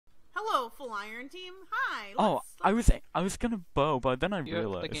hello, full iron team. Hi. Oh, I was gonna bow, but then I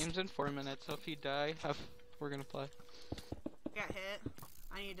realized. The game's in 4 minutes, so if you die, we're gonna play. Got hit.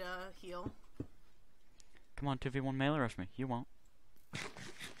 I need to heal. Come on, 2v1 melee rush me. You won't.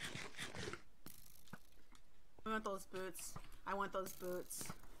 I want those boots. I want those boots.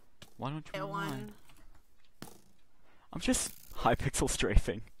 Why don't you Hit want mine? one. I'm just high pixel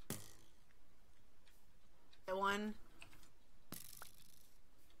strafing. Hit one.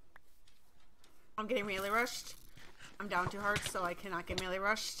 I'm getting melee rushed. I'm down 2 hearts, so I cannot get melee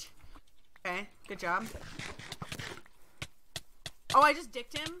rushed. Okay, good job. Oh, I just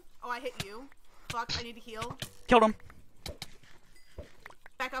dicked him. Oh, I hit you. Fuck, I need to heal. Killed him.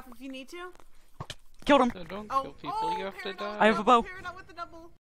 Back off if you need to. Killed him. No, don't kill people, you have to die. I have a bow. Perigod with the double.